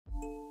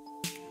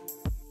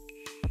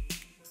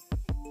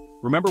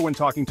Remember when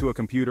talking to a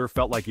computer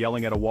felt like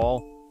yelling at a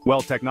wall?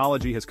 Well,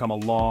 technology has come a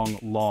long,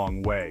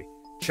 long way.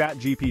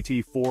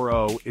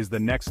 ChatGPT4o is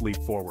the next leap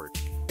forward.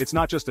 It's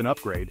not just an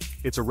upgrade,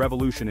 it's a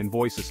revolution in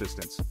voice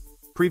assistance.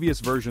 Previous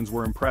versions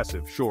were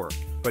impressive, sure,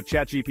 but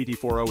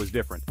ChatGPT4o is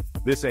different.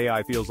 This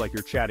AI feels like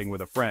you're chatting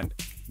with a friend.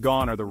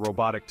 Gone are the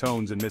robotic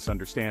tones and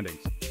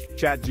misunderstandings.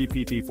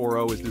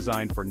 ChatGPT4o is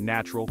designed for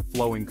natural,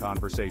 flowing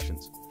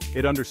conversations.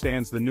 It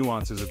understands the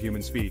nuances of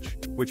human speech,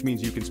 which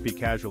means you can speak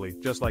casually,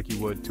 just like you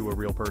would to a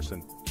real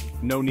person.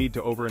 No need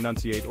to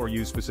over-enunciate or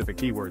use specific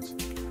keywords.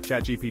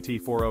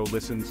 ChatGPT4o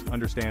listens,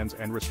 understands,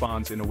 and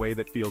responds in a way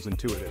that feels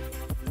intuitive.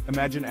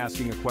 Imagine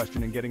asking a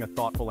question and getting a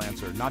thoughtful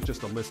answer, not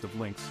just a list of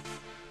links.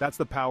 That's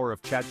the power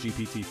of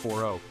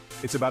ChatGPT4o.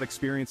 It's about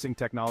experiencing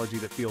technology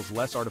that feels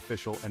less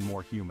artificial and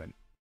more human.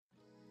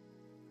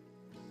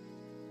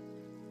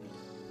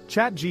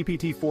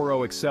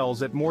 ChatGPT4o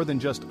excels at more than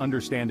just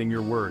understanding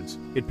your words.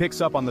 It picks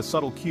up on the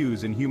subtle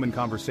cues in human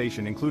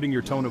conversation, including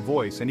your tone of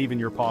voice and even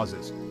your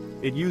pauses.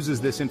 It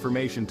uses this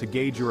information to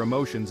gauge your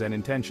emotions and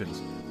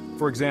intentions.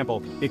 For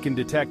example, it can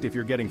detect if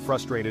you're getting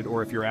frustrated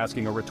or if you're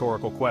asking a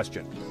rhetorical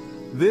question.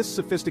 This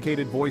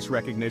sophisticated voice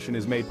recognition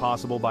is made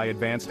possible by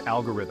advanced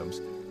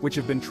algorithms, which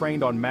have been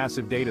trained on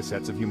massive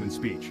datasets of human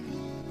speech.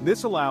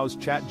 This allows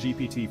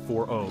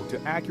ChatGPT4o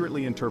to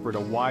accurately interpret a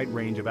wide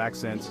range of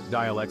accents,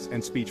 dialects,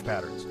 and speech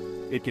patterns.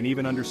 It can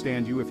even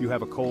understand you if you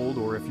have a cold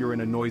or if you're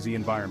in a noisy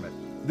environment.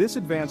 This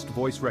advanced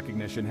voice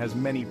recognition has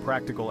many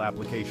practical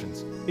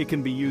applications. It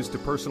can be used to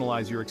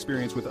personalize your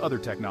experience with other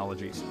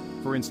technologies.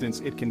 For instance,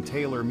 it can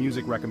tailor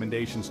music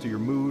recommendations to your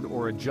mood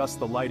or adjust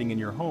the lighting in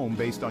your home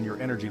based on your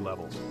energy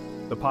levels.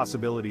 The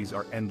possibilities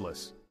are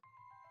endless.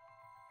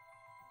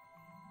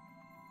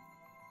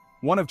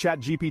 One of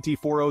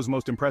ChatGPT4o's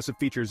most impressive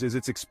features is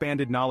its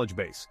expanded knowledge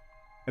base.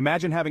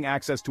 Imagine having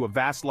access to a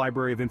vast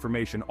library of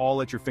information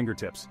all at your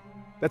fingertips.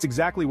 That's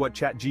exactly what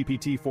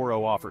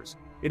ChatGPT4o offers.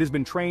 It has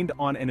been trained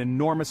on an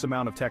enormous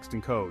amount of text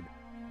and code.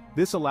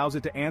 This allows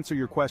it to answer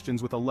your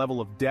questions with a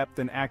level of depth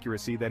and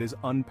accuracy that is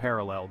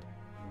unparalleled.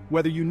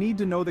 Whether you need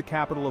to know the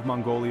capital of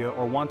Mongolia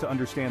or want to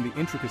understand the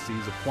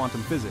intricacies of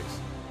quantum physics,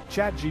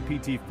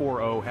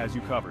 ChatGPT4o has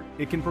you covered.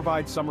 It can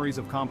provide summaries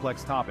of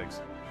complex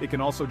topics. It can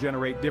also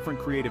generate different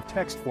creative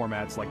text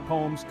formats like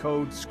poems,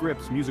 code,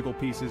 scripts, musical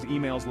pieces,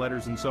 emails,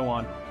 letters, and so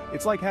on.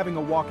 It's like having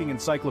a walking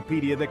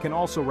encyclopedia that can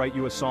also write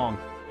you a song.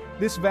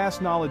 This vast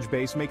knowledge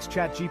base makes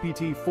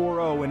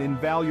ChatGPT4o an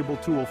invaluable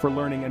tool for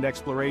learning and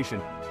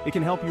exploration. It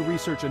can help you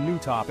research a new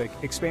topic,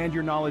 expand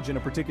your knowledge in a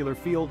particular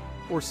field,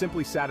 or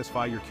simply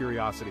satisfy your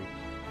curiosity.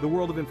 The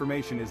world of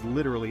information is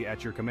literally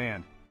at your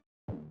command.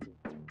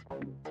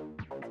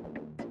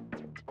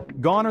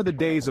 Gone are the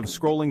days of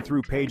scrolling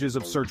through pages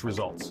of search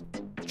results.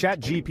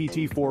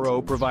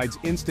 ChatGPT4o provides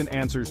instant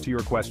answers to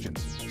your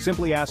questions.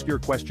 Simply ask your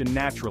question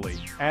naturally,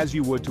 as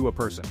you would to a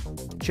person.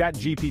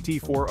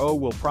 ChatGPT4o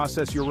will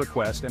process your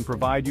request and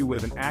provide you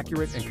with an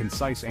accurate and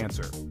concise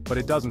answer, but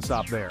it doesn't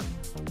stop there.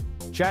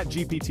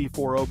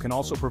 ChatGPT4o can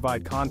also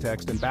provide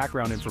context and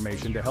background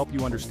information to help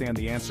you understand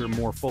the answer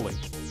more fully.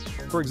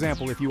 For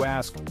example, if you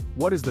ask,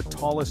 "What is the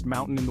tallest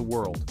mountain in the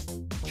world?"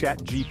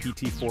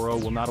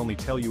 ChatGPT4o will not only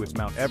tell you it's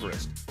Mount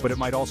Everest, but it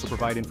might also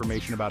provide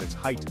information about its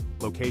height,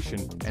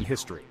 location, and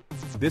history.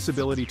 This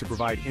ability to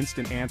provide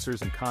instant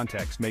answers and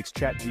context makes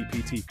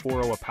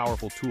ChatGPT4o a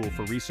powerful tool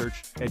for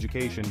research,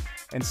 education,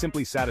 and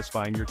simply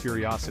satisfying your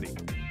curiosity.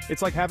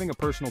 It's like having a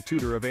personal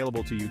tutor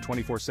available to you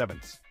 24/7.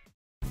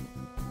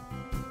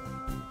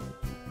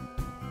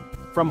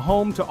 From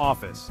home to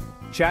office,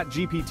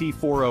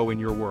 ChatGPT4o in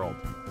your world.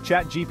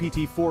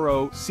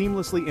 ChatGPT4o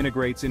seamlessly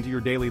integrates into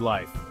your daily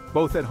life,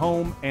 both at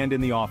home and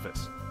in the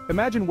office.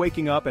 Imagine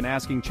waking up and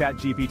asking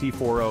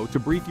ChatGPT4o to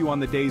brief you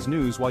on the day's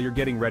news while you're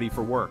getting ready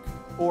for work.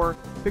 Or,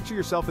 picture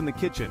yourself in the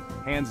kitchen,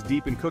 hands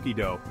deep in cookie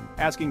dough,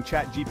 asking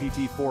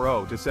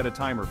ChatGPT4o to set a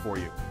timer for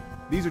you.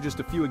 These are just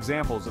a few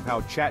examples of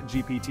how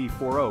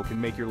ChatGPT4o can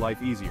make your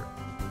life easier.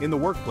 In the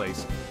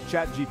workplace,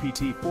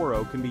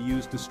 ChatGPT4o can be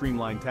used to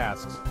streamline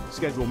tasks,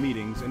 schedule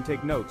meetings, and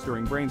take notes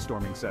during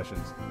brainstorming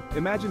sessions.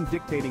 Imagine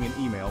dictating an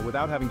email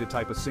without having to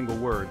type a single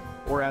word,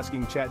 or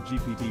asking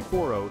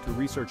ChatGPT4o to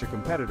research a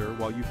competitor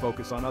while you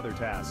focus on other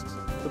tasks.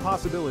 The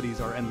possibilities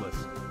are endless.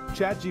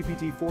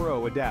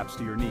 ChatGPT4o adapts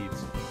to your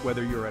needs.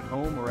 Whether you're at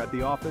home or at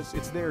the office,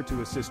 it's there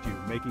to assist you,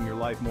 making your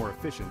life more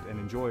efficient and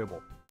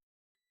enjoyable.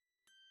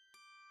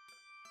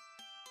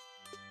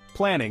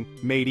 Planning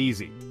made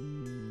easy.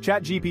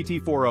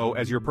 ChatGPT4o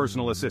as your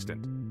personal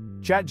assistant.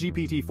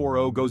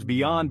 ChatGPT4o goes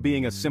beyond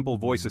being a simple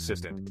voice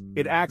assistant.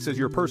 It acts as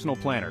your personal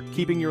planner,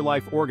 keeping your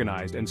life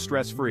organized and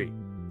stress-free.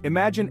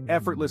 Imagine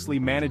effortlessly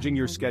managing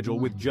your schedule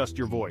with just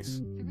your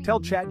voice. Tell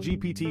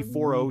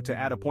ChatGPT4o to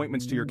add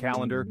appointments to your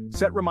calendar,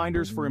 set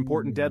reminders for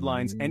important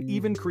deadlines, and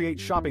even create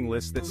shopping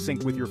lists that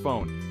sync with your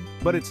phone.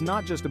 But it's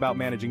not just about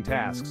managing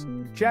tasks.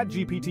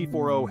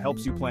 ChatGPT4o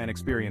helps you plan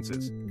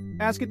experiences.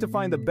 Ask it to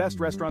find the best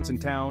restaurants in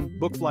town,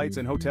 book flights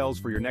and hotels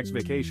for your next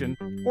vacation,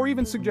 or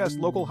even suggest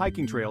local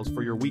hiking trails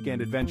for your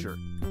weekend adventure.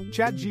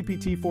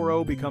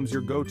 ChatGPT4o becomes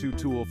your go-to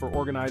tool for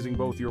organizing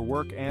both your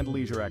work and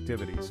leisure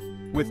activities.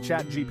 With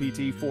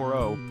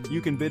ChatGPT4o,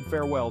 you can bid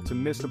farewell to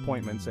missed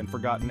appointments and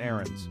forgotten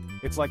errands.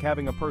 It's like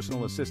having a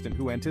personal assistant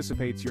who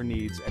anticipates your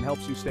needs and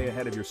helps you stay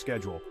ahead of your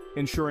schedule,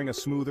 ensuring a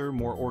smoother,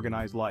 more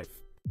organized life.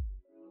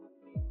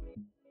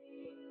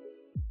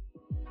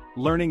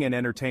 Learning and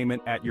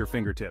entertainment at your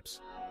fingertips.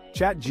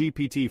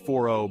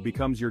 ChatGPT4o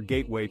becomes your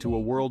gateway to a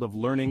world of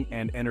learning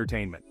and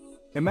entertainment.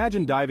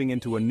 Imagine diving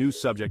into a new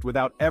subject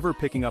without ever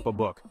picking up a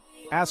book.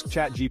 Ask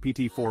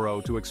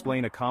ChatGPT4o to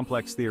explain a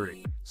complex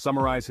theory,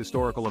 summarize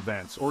historical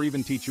events, or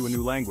even teach you a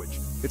new language.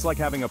 It's like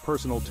having a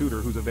personal tutor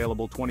who's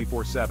available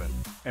 24/7.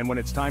 And when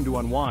it's time to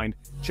unwind,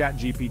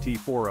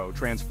 ChatGPT4o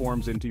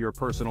transforms into your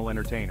personal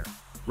entertainer.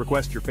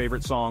 Request your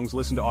favorite songs,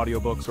 listen to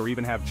audiobooks, or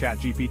even have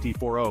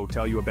ChatGPT4o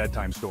tell you a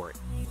bedtime story.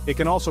 It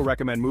can also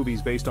recommend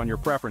movies based on your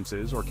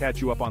preferences or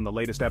catch you up on the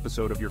latest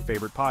episode of your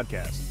favorite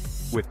podcast.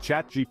 With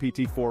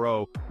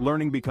ChatGPT4o,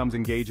 learning becomes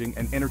engaging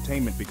and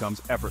entertainment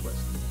becomes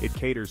effortless. It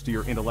caters to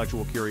your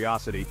intellectual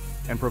curiosity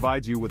and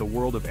provides you with a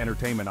world of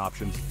entertainment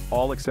options,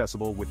 all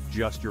accessible with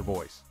just your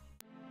voice.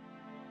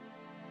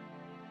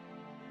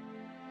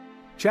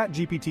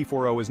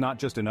 ChatGPT4o is not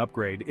just an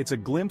upgrade, it's a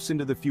glimpse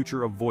into the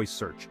future of voice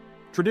search.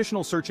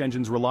 Traditional search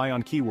engines rely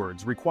on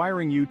keywords,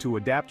 requiring you to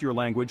adapt your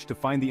language to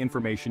find the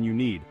information you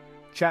need.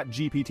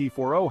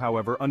 ChatGPT4o,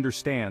 however,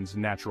 understands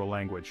natural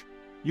language.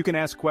 You can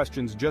ask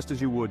questions just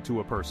as you would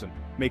to a person,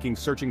 making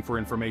searching for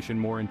information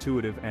more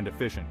intuitive and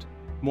efficient.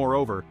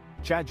 Moreover,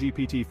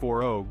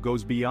 ChatGPT4o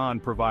goes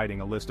beyond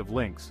providing a list of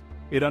links.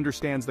 It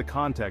understands the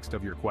context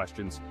of your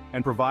questions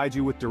and provides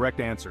you with direct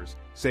answers,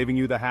 saving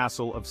you the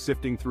hassle of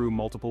sifting through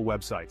multiple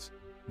websites.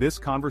 This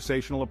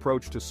conversational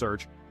approach to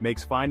search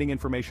makes finding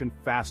information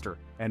faster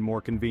and more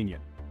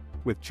convenient.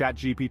 With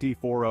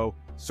ChatGPT4o,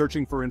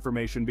 searching for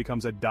information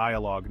becomes a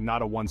dialogue,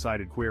 not a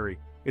one-sided query.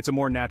 It's a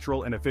more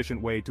natural and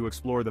efficient way to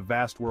explore the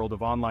vast world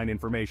of online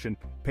information,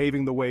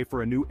 paving the way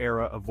for a new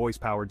era of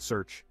voice-powered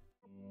search.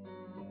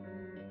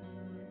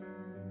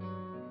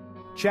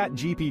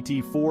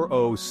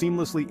 ChatGPT4o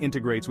seamlessly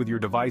integrates with your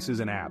devices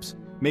and apps,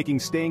 making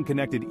staying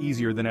connected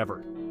easier than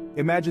ever.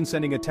 Imagine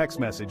sending a text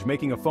message,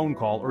 making a phone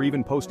call, or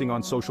even posting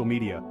on social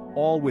media,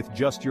 all with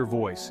just your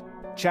voice.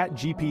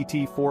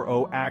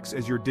 ChatGPT4o acts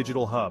as your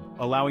digital hub,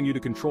 allowing you to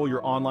control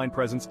your online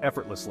presence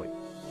effortlessly.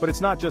 But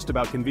it's not just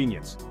about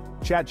convenience.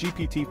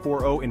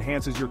 ChatGPT4o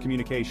enhances your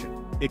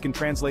communication. It can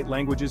translate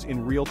languages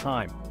in real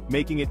time,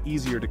 making it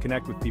easier to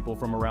connect with people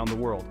from around the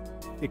world.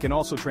 It can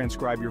also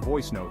transcribe your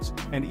voice notes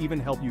and even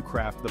help you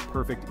craft the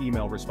perfect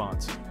email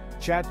response.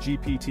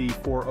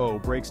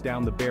 ChatGPT4o breaks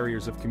down the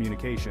barriers of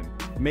communication,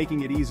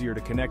 making it easier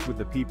to connect with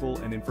the people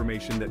and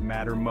information that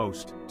matter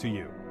most to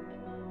you.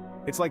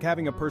 It's like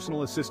having a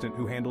personal assistant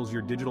who handles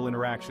your digital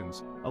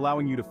interactions,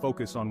 allowing you to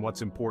focus on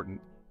what's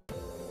important.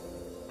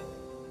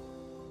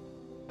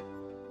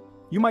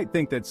 You might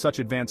think that such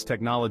advanced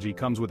technology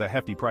comes with a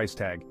hefty price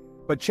tag,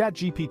 but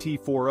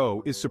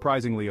ChatGPT4o is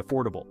surprisingly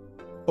affordable.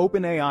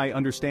 OpenAI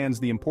understands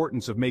the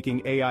importance of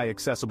making AI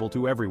accessible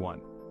to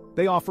everyone.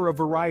 They offer a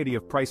variety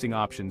of pricing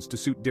options to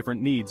suit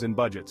different needs and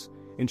budgets,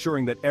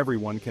 ensuring that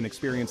everyone can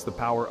experience the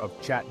power of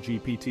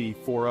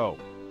ChatGPT4o.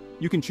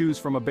 You can choose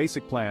from a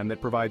basic plan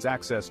that provides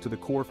access to the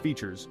core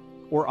features,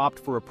 or opt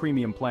for a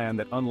premium plan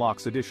that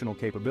unlocks additional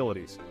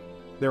capabilities.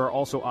 There are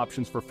also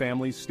options for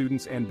families,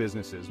 students, and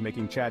businesses,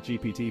 making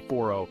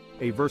ChatGPT4o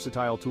a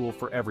versatile tool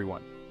for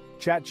everyone.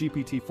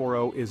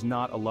 ChatGPT4o is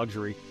not a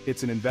luxury,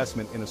 it's an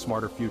investment in a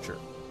smarter future.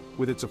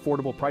 With its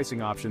affordable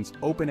pricing options,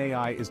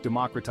 OpenAI is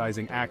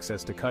democratizing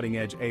access to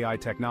cutting-edge AI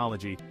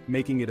technology,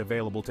 making it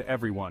available to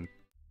everyone.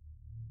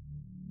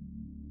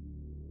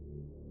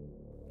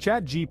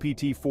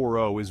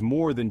 ChatGPT4o is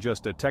more than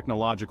just a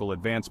technological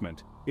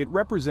advancement. It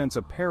represents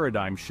a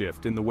paradigm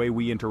shift in the way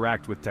we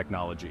interact with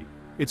technology.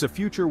 It's a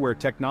future where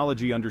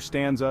technology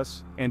understands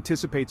us,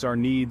 anticipates our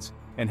needs,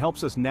 and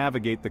helps us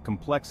navigate the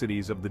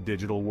complexities of the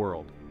digital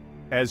world.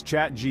 As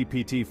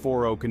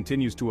ChatGPT4o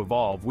continues to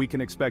evolve, we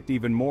can expect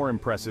even more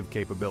impressive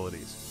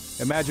capabilities.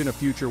 Imagine a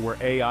future where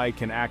AI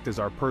can act as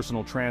our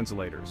personal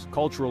translators,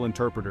 cultural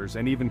interpreters,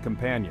 and even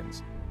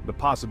companions. The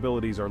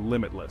possibilities are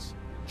limitless.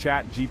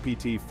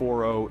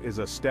 ChatGPT4o is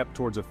a step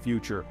towards a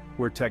future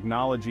where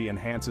technology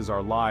enhances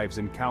our lives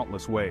in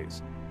countless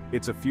ways.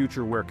 It's a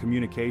future where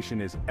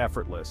communication is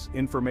effortless,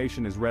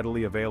 information is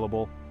readily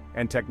available,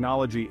 and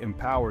technology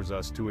empowers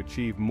us to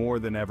achieve more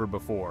than ever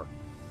before.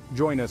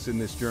 Join us in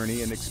this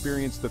journey and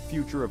experience the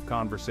future of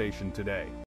conversation today.